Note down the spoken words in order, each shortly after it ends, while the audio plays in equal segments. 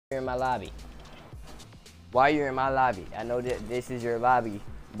You're in my lobby. Why you're in my lobby? I know that this is your lobby,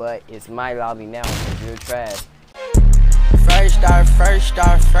 but it's my lobby now because you're trash. First off,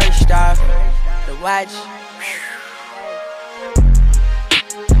 the watch.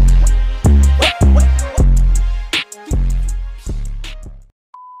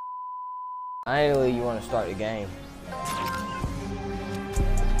 I ain't really you want to start the game.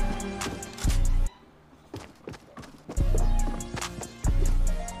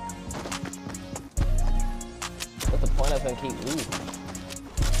 What's the point of him keep losing?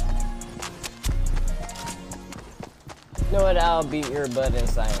 You know what? I'll beat your butt in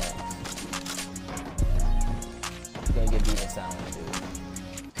silence. You're gonna get beat in silence, dude.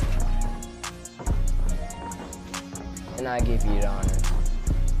 And I give you the honor.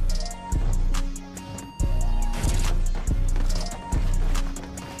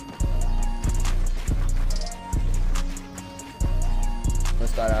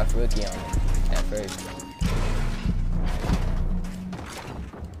 Let's start off rookie on it at first.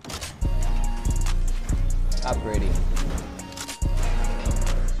 How pretty.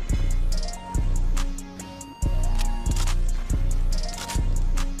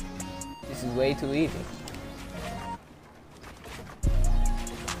 This is way too easy.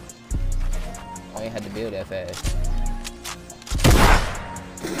 I ain't had to build that fast.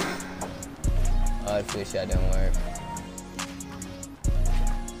 Oh, the fish shot didn't work.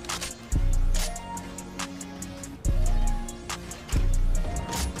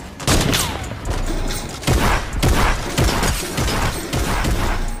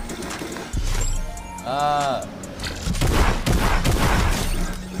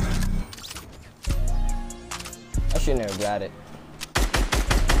 I shouldn't have got it.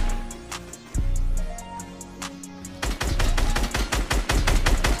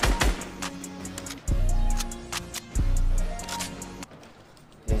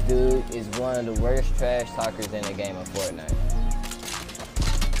 This dude is one of the worst trash talkers in the game of Fortnite.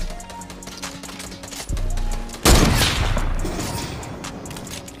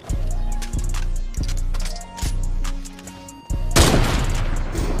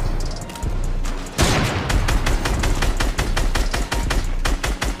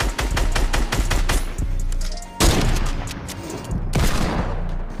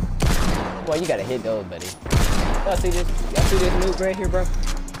 Boy, you gotta hit those, buddy. Y'all see this? Y'all see this noob right here, bro?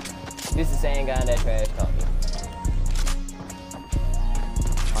 This is the same guy that trash talked me.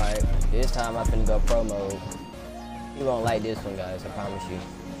 Alright, this time I'm finna go pro mode. You won't like this one, guys, I promise you.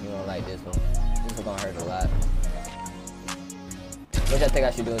 You won't like this one. This is gonna hurt a lot. What y'all think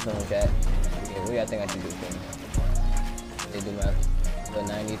I should do to him, chat? Yeah, what y'all think I should do to him? They do my little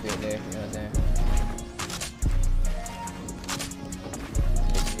 90s right there, you know what I'm saying?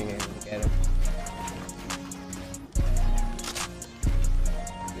 Look at him.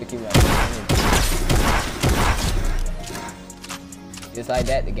 Just like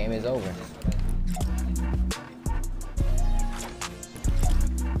that, the game is over.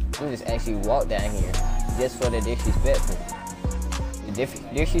 I'm just actually walk down here just for the disrespectful. The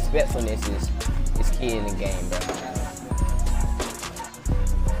disrespectfulness is key in the game, bro.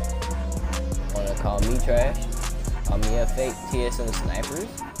 Wanna call me trash? Call me a fake TSM snipers?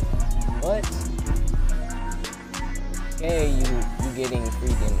 What? Hey, you getting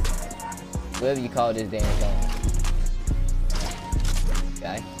freaking whatever you call this damn song.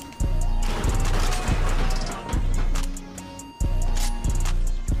 Guy.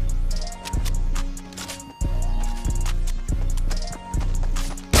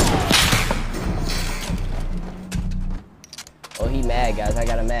 Oh, he mad, guys. I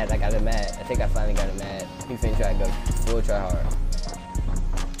got him mad. I think I finally got him mad. He finna try to go full try hard.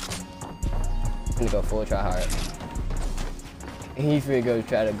 I'm gonna go full try hard. He finna go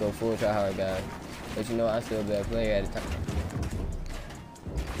try to go full try hard, guys. But you know, I'm still a better player at the time.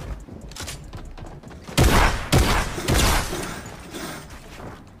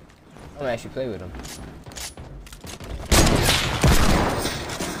 I'm gonna actually play with him.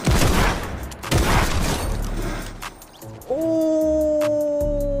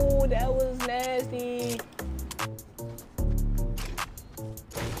 Ooh, that was nasty.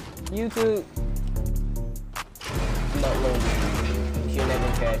 YouTube. I'm uploading. You should never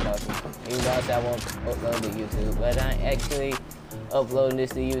trash talking. Even though I said I won't upload to YouTube, but I actually uploading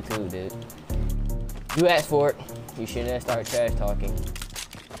this to YouTube, dude. You asked for it. You shouldn't start trash talking.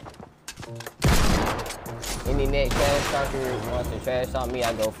 Any next trash talker wants to trash talk me,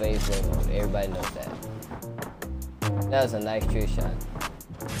 I go Facebook mode. Everybody knows that. That was a nice trick shot.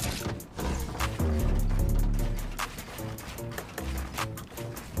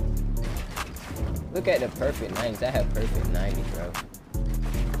 Look at the perfect 90s. I have perfect 90s, bro.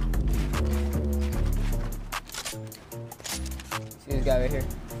 this guy right here.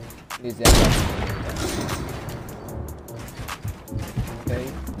 This that guy. Okay,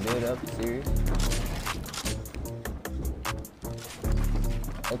 build up, serious.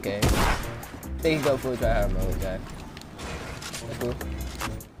 Okay. They can go full try hard mode, guy. That's cool.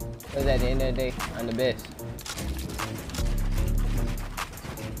 Because at the end of the day, I'm the best.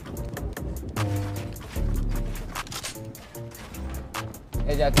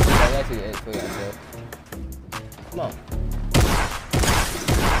 As y'all can see, y'all see the edge for yourself. Come on.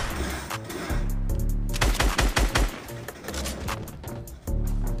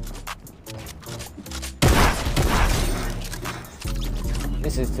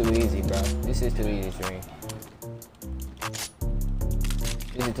 This is too easy, bro. This is too easy, Shereen.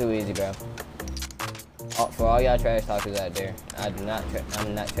 This is too easy, bro. For all y'all trash talkers out there, I'm not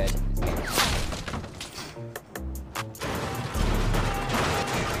trashing this game.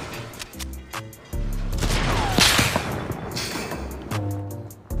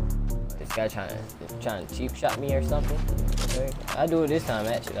 This guy trying to cheap shot me or something. Okay. I do it this time,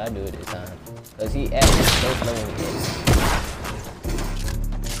 actually. I do it this time. Cause he actually so slow when he hits.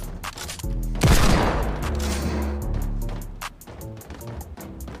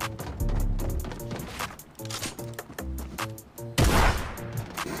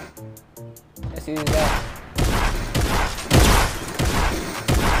 Let's see this guy.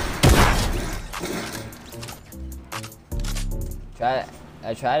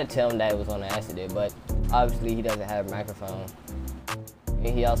 I tried to tell him that it was on accident, but obviously he doesn't have a microphone.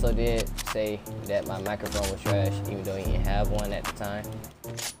 And he also did say that my microphone was trash, even though he didn't have one at the time.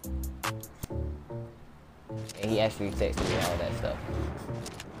 And he actually texted me all that stuff.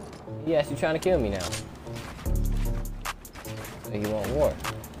 He actually trying to kill me now. So he want war.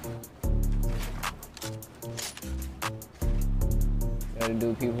 You know the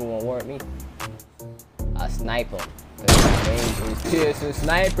dude people who want war at me? I snipe them. My name is Pearson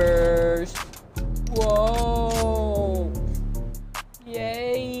Snipers. Whoa.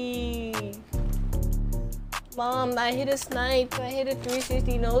 Yay. Mom, I hit a snipe. I hit a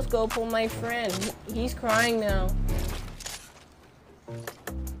 360 no scope on my friend. He's crying now.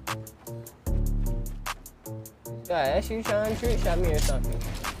 God, actually trying to trick shot me or something.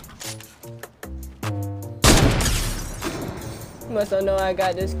 You must not know I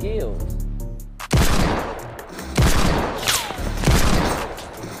got the skills.